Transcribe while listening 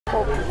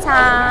Gopchang.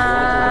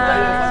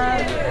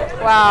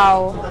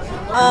 Wow.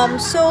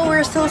 So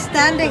we're still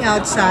standing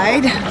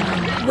outside,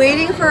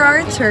 waiting for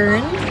our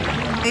turn.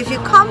 If you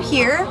come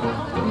here,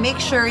 make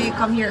sure you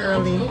come here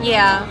early.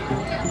 Yeah.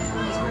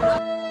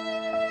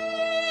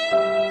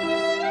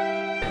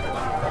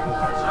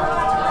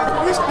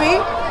 Crispy.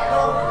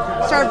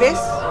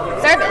 Service.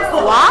 Service.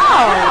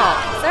 Wow.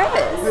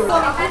 Service.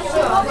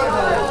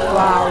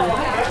 Wow.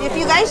 If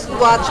you guys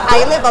watch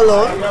I Live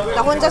Alone,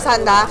 Tahun sa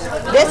Sanda,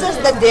 this is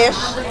the dish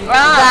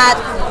that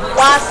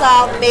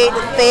Wasa made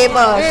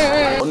famous.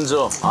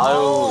 먼저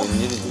아유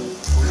웬일이니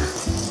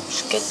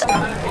죽겠다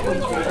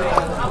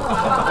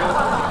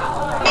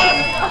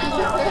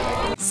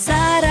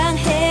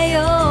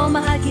사랑해요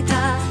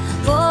마기타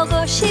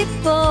보고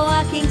싶어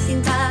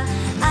아킹신타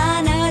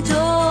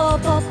안아줘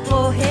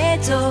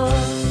뽀뽀해줘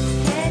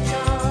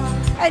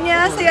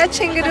Annyeonghaseyo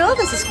Chingadul,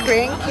 this is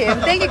Kring Kim.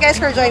 Thank you guys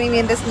for joining me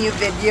in this new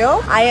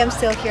video. I am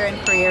still here in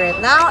Korea right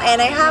now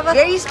and I have a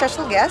very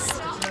special guest,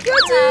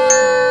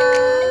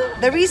 Hyoju!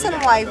 The reason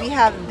why we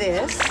have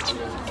this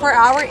for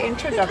our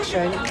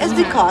introduction is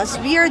because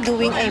we are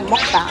doing a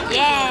mukbang.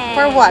 Yay!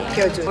 For what,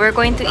 Hyoju? We're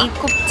going to eat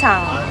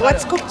Gopchang.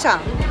 What's Gopchang?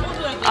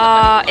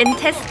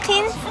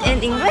 Intestines in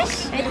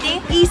English, I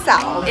think.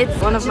 Isaw. It's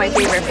one of my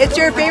favorite. It's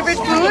your favorite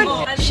food?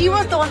 She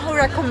was the one who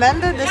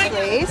recommended this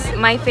place.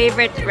 My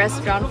favorite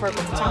restaurant for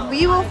Gopchang.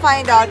 We will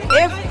find out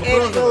if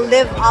it will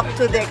live up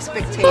to the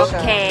expectation.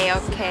 Okay,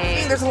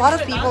 okay. There's a lot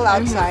of people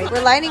outside.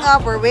 We're lining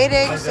up, we're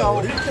waiting,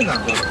 so...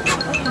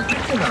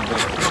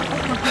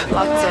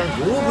 Lots of...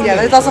 Yeah,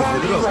 there's lots of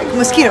like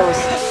mosquitoes.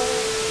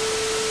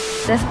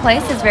 This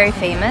place is very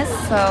famous,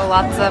 so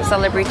lots of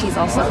celebrities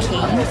also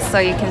came. So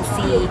you can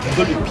see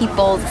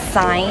people's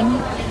sign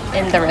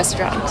in the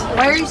restaurant.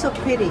 Why are you so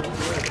pretty?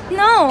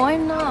 No,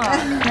 I'm not.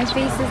 My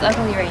face is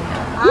ugly right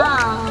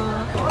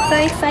now. So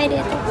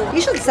excited. You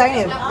should sign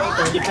it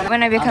later.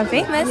 When I become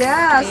famous.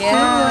 Yeah,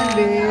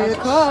 soon, bitch. Of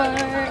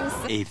course.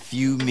 A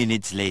few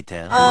minutes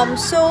later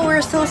So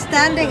we're still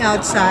standing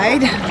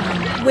outside,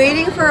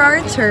 waiting for our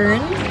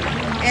turn.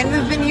 And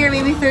we've been here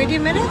maybe 30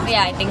 minutes?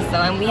 Yeah, I think so.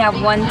 And we have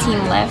one team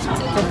left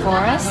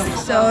before us.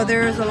 So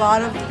there's a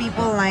lot of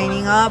people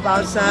lining up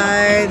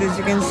outside, as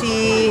you can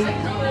see.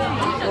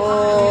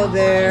 Oh,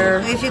 there.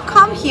 If you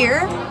come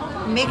here,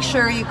 make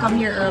sure you come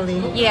here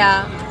early.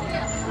 Yeah.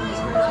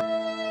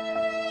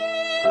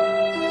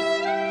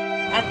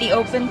 At the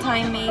open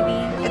time, maybe.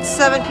 It's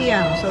 7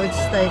 p.m. so it's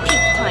like Peak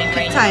time,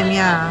 peak right? time,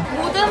 yeah.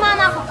 모듬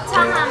하나,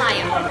 곱창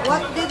하나요.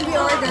 What did we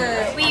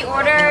order? We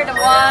ordered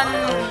one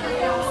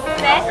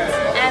set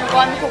and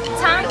one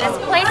gopchang. This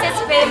place is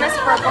famous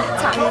for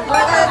gopchang. Oh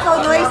my god, it's so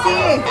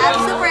noisy! I'm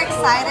super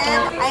excited.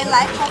 I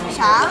like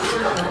Gopchang,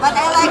 but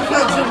I like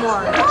Hyoju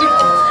more.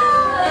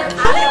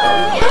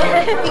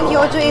 I think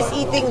Hyoju is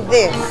eating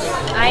this.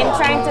 I'm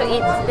trying to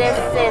eat this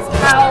is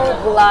cow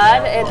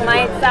blood. It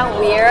might sound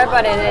weird,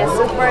 but it is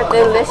super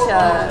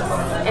delicious.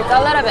 It's a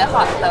little bit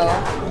hot though.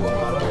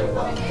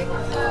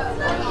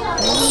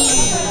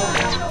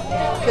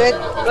 Good?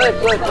 Good,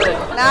 good, good.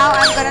 Now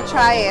I'm gonna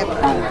try it.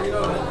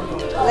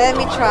 Let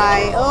me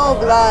try. Oh,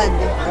 blood.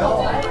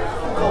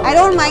 I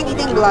don't mind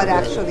eating blood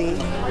actually.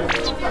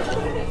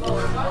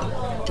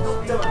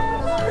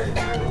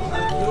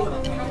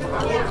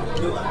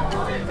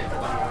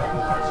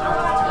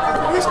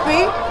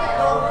 Crispy.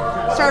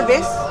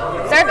 Service.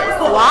 Service.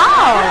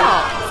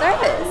 Wow.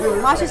 Service.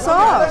 맛있어.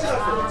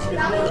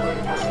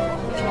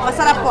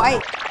 Masarap po ay.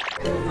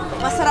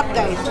 Masarap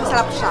guys.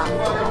 Masarap siya.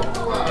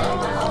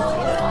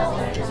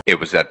 It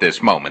was at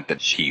this moment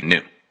that she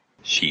knew.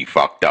 She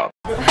fucked up.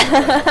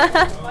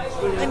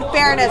 In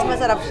fairness,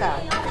 masarap siya.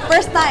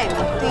 First time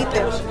to eat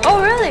it.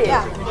 Oh, really?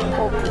 Yeah.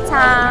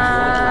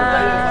 Gopchang.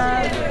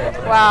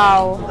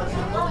 Wow.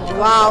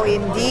 Wow,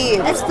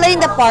 indeed. Explain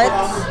the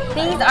parts.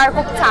 These are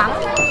gopchang.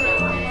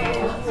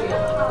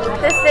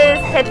 This is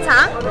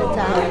hechang.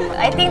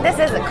 I think this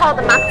is called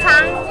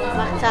makchang.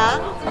 Makchang.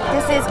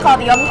 This is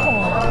called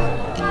yeomtong.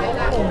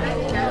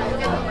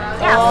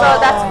 Yeah, so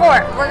that's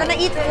 4. We're gonna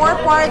eat 4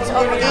 parts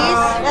of these.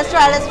 Let's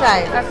try, let's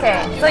try. Okay,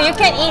 so you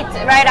can eat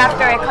right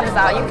after it comes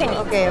out. You can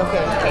eat. Okay,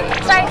 okay. Okay,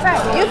 try, try.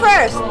 You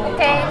first.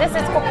 Okay, this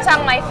is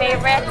gopchang, my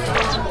favorite.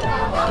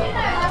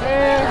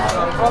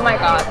 Oh my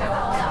god.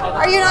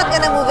 Are you not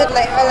gonna move it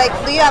like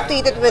do you have to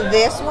eat it with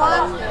this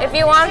one? If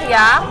you want,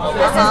 yeah.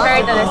 This is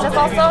very delicious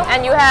also.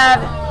 And you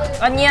have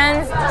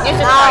onions. You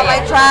should Ah, try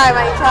might it. try.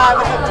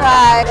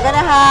 I'm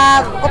gonna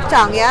have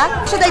gopchang,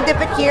 yeah? Should I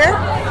dip it here?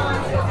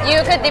 You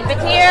could dip it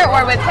here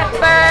or with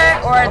pepper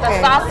or the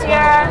Okay. sauce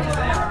here.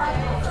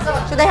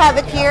 Should I have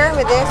it here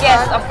with this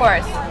Yes, one? of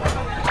course.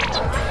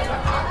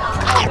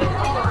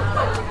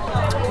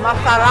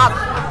 Masarap.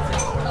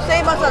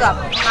 Say masarap.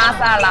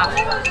 Masala.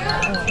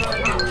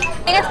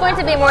 I think it's going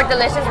to be more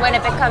delicious when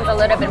it becomes a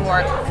little bit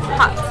more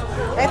hot.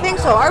 I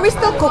think so. Are we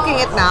still cooking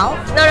it now?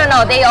 No, no,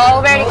 no. They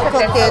already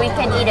cooked it, Cooked so it. we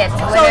can eat it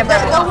So whenever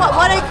we want.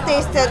 what I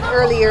tasted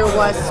earlier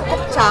was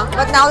gopchang,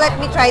 but now let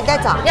me try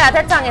dejang. Yeah,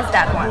 tetang is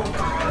that one.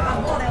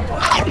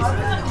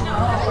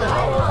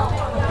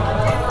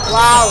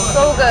 Wow.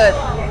 So good.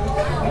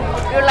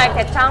 You like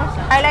Gopchang?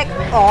 I like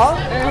all.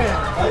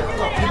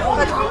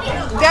 But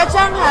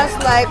Gopchang has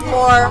like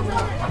more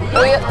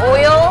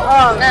Oil?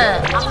 ang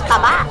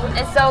taba.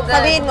 It's so good.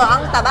 Sabihin mo,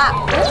 ang taba.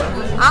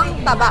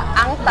 Ang taba.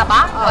 Ang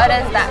taba? What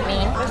does that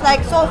mean? It's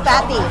like so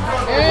fatty.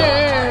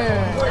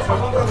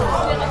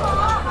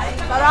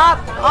 Sarap.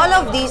 All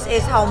of these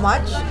is how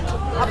much?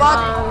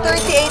 About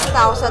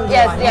 38,000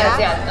 Yes, won, yes,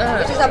 yeah?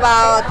 yes. Which is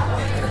about,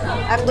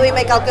 I'm doing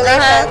my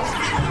calculations.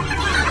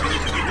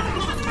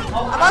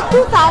 About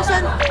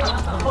 2,000,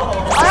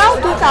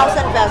 around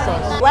 2,000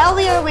 pesos. While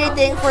we are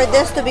waiting for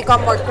this to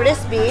become more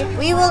crispy,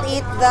 we will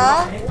eat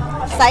the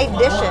side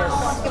dishes.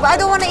 But I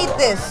don't want to eat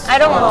this. I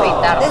don't want to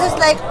eat that. This is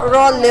like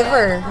raw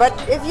liver. But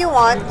if you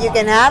want, you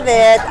can have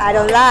it. I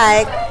don't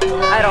like.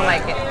 I don't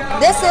like it.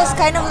 This is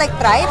kind of like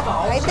tripe.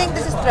 I think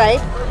this is tripe.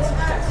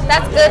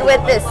 That's good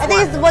with this. I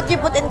think it's what you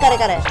put in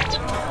kare-kare.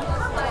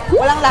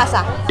 Walang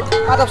lasa.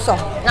 Patopso.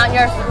 Not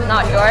yours.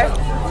 Not yours.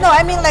 No,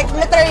 I mean like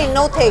literally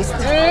no taste.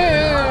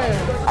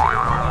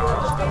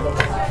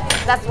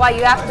 That's why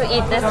you have to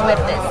eat this with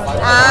this.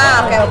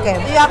 Ah, okay.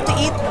 You have to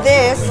eat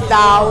this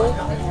now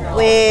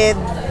with,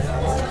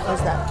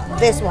 what's that?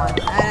 This one.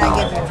 And I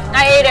give you.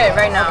 I ate it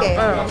right now. Okay.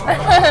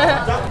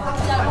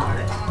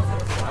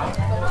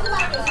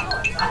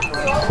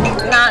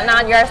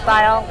 Not your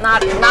style.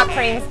 Not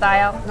Kring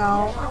style.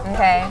 No.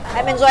 Okay.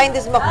 I'm enjoying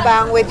this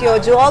mukbang with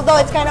Hyoju, although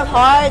it's kind of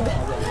hard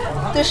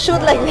to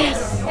shoot like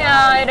this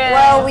Yeah, it is.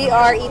 while we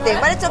are eating.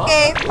 But it's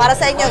okay. Para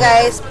sa inyo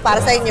guys, para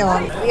sa inyo.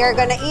 We are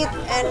gonna eat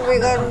and we're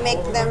gonna make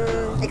them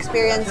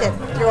experience it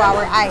through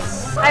our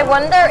eyes. I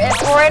wonder if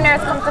foreigners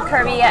come to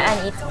Korea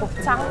and eat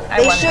Gopchang.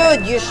 They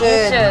should, you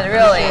should. You should,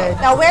 really. You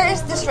should. Now where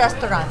is this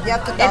restaurant? You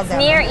have to tell It's them.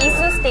 near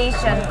Isaw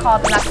station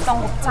called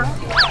Gopchang.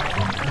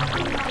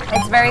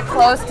 It's very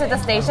close to the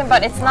station,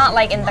 but it's not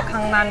like in the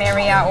Gangnam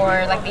area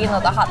or like, you know,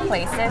 the hot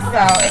places.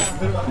 So it's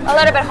a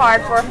little bit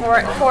hard for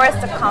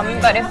tourists to come.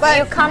 But if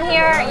you come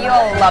here,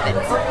 you'll love it.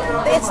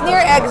 It's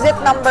near exit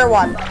number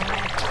 1.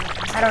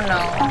 I don't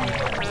know.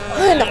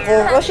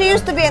 Well, she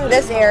used to be in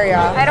this area.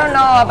 I don't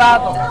know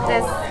about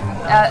this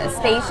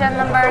station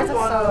numbers,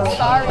 so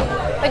sorry.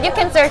 But you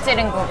can search it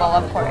in Google,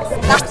 of course.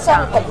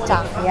 Naksong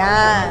Gopchang.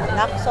 Yeah,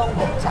 Naksong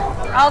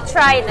Gopchang. I'll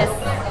try this.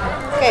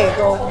 Okay,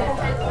 go.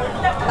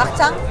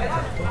 Nakchang?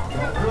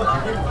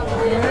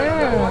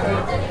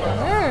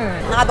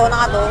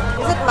 Nakado.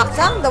 Is it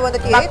makchang, the one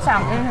that you ate?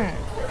 Gopchang.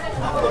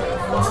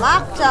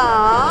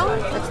 Makchang.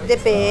 Let's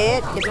dip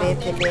it.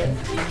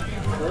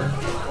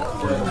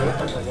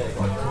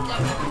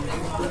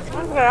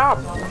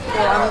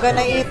 So I'm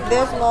gonna eat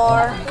this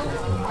more.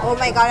 Oh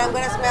my god, I'm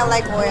gonna smell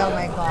like oil,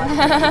 my god.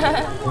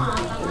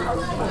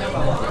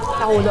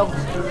 Nahulog.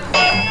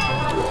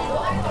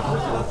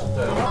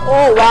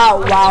 Oh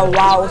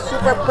wow.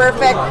 Super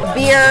perfect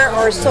beer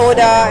or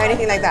soda,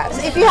 anything like that.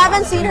 If you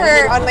haven't seen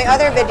her on my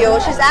other video,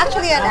 she's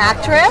actually an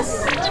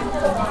actress.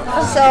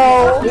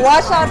 So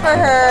watch out for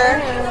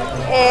her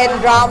in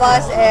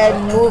dramas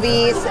and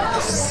movies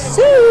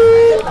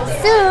soon.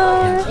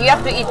 You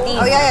have to eat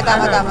these. Oh yeah,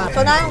 tama.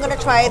 So now I'm gonna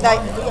try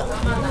the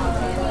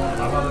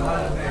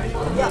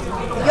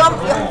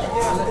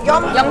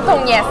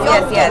Yumtung, yes.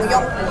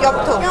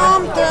 Yumtung.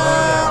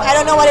 I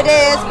don't know what it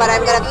is, but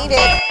I'm gonna eat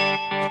it.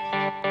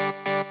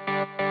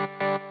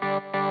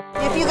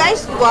 If you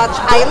guys watch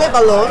I Live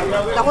Alone,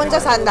 na Hunja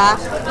Sanda,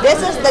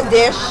 this is the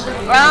dish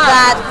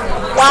that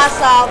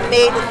Wasa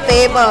made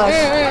famous.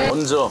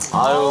 먼저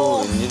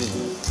아유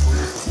웬일이니.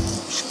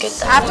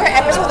 After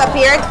episode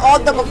appeared, all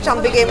the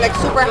Gopchang became like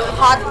super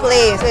hot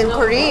place in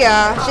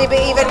Korea. She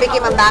even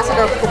became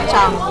ambassador of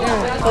Gopchang.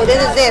 So this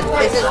is it.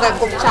 This is the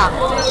Gopchang.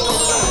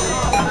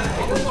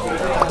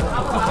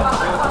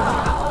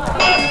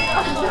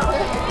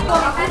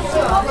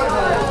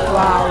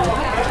 Wow.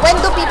 When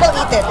do people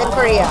eat it in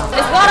Korea?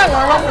 It's not a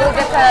normal food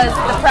because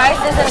the price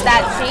isn't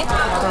that cheap.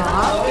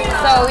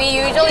 So we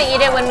usually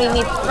eat it when we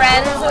meet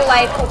friends who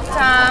like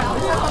Gopchang,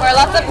 or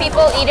lots of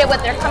people eat it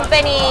with their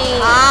company.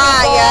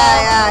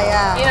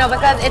 Yeah. You know,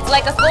 because it's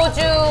like a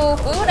soju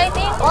food, I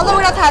think. Although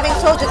we're not having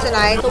soju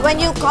tonight, so when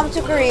you come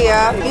to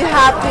Korea, you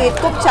have to eat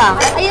Gopchang.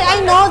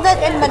 I know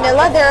that in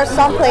Manila there are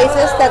some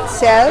places that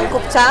sell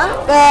Gopchang,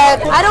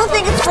 but I don't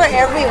think it's for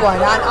everyone,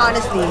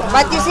 honestly.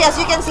 But you see, as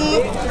you can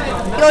see,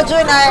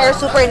 Hyoju and I are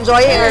super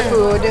enjoying our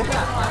food.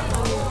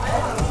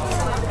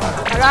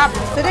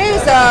 Today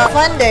is a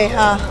fun day,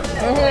 huh?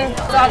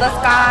 Saw the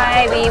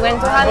sky, we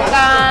went to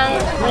Hangang,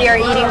 we are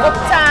eating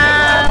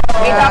Gopchang,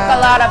 we talked a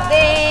lot of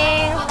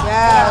things.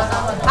 Yes.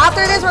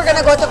 After this, we're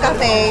gonna go to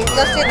cafe,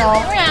 just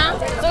Yeah,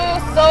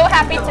 so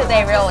happy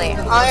today, really.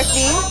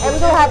 Honestly, I'm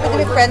so happy to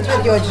be friends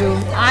with Hyoju.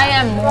 I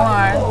am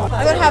more.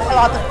 I don't have a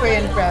lot of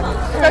Korean friends,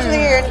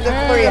 especially here in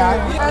Korea.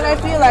 And I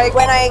feel like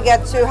when I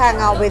get to hang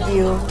out with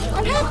you,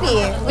 I'm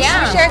happy. We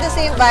share the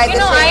same vibe. You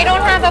know, I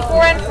don't have a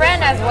foreign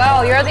friend as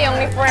well. You're the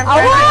only foreign friend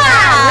I wow!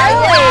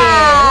 have. Really?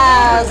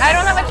 Yes. I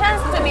don't have a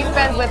chance to be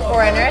friends with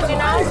foreigners, you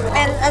know?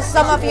 And as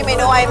some of you may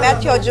know, I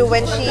met Hyoju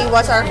when she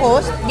was our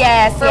host.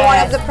 Yes, For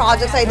one of the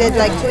projects I did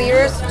like 2.5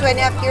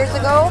 years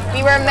ago.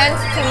 We were meant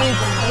to meet.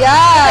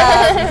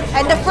 Yeah.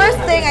 And the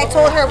first thing I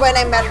told her when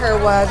I met her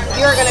was,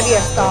 you're gonna be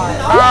a star.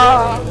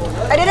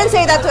 I didn't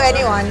say that to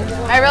anyone.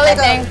 I really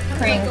think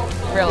Kring,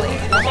 really.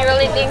 She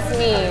really thinks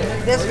me.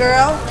 This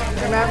girl,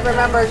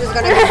 remember she's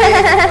gonna be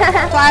big.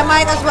 So I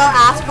might as well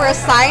ask for a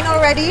sign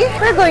already.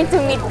 We're going to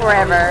meet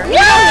forever.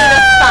 You don't need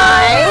a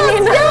sign.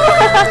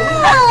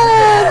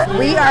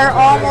 We are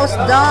almost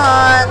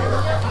done.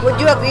 Would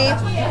you agree?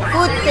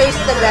 Food tastes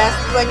the best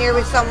when you're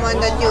with someone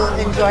that you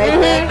enjoy it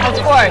with. Of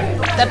course,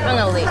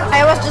 definitely.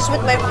 I was just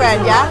with my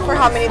friend, yeah, for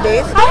how many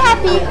days? How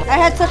happy!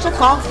 I had such a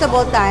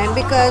comfortable time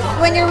because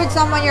when you're with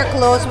someone you're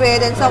close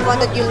with and someone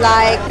that you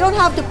like, you don't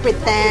have to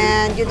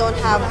pretend, you don't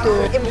have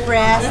to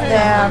impress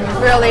them.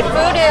 Really,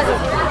 food is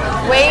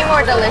way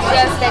more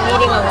delicious than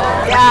eating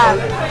alone. Yeah.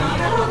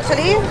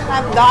 Actually,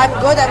 I'm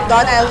good, I'm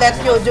done. I'll let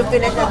Hyoju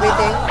finish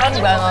everything. I'm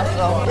done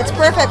also. It's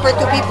perfect for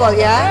 2 people,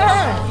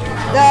 yeah?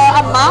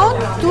 The amount,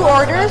 2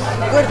 orders,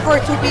 good for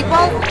 2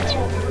 people.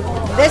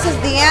 This is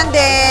the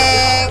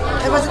ending.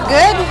 Was it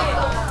good?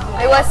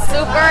 It was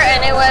super,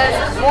 and it was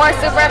more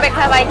super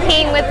because I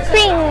came with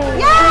Kring.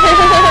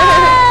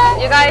 Yeah!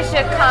 You guys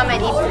should come and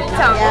eat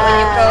Gopchang when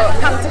you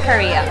come to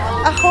Korea.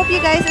 I hope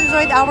you guys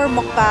enjoyed our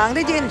mukbang.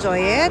 Did you enjoy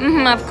it?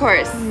 Of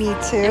course. Me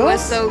too. It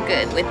was so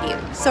good with you.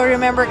 So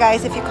remember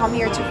guys, if you come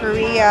here to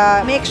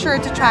Korea, make sure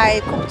to try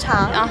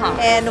Gopchang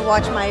and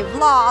watch my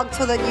vlog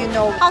so that you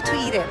know how to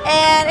eat it.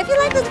 And if you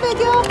like this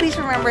video, please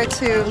remember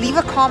to leave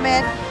a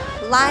comment,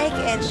 like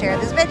and share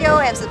this video,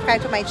 and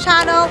subscribe to my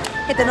channel.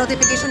 Hit the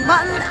notification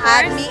button,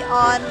 add me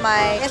on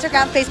my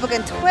Instagram, Facebook,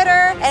 and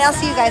Twitter. And I'll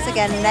see you guys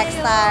again next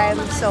time.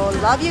 So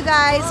love you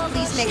guys.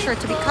 Please make sure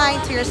to be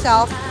kind to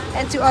yourself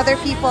and to other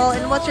people.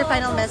 And what's your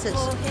final message?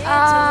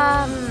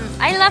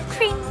 I love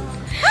Kring.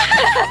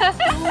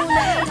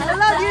 I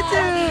love you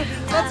too.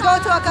 Let's go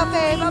to a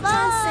cafe.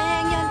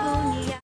 Bye-bye.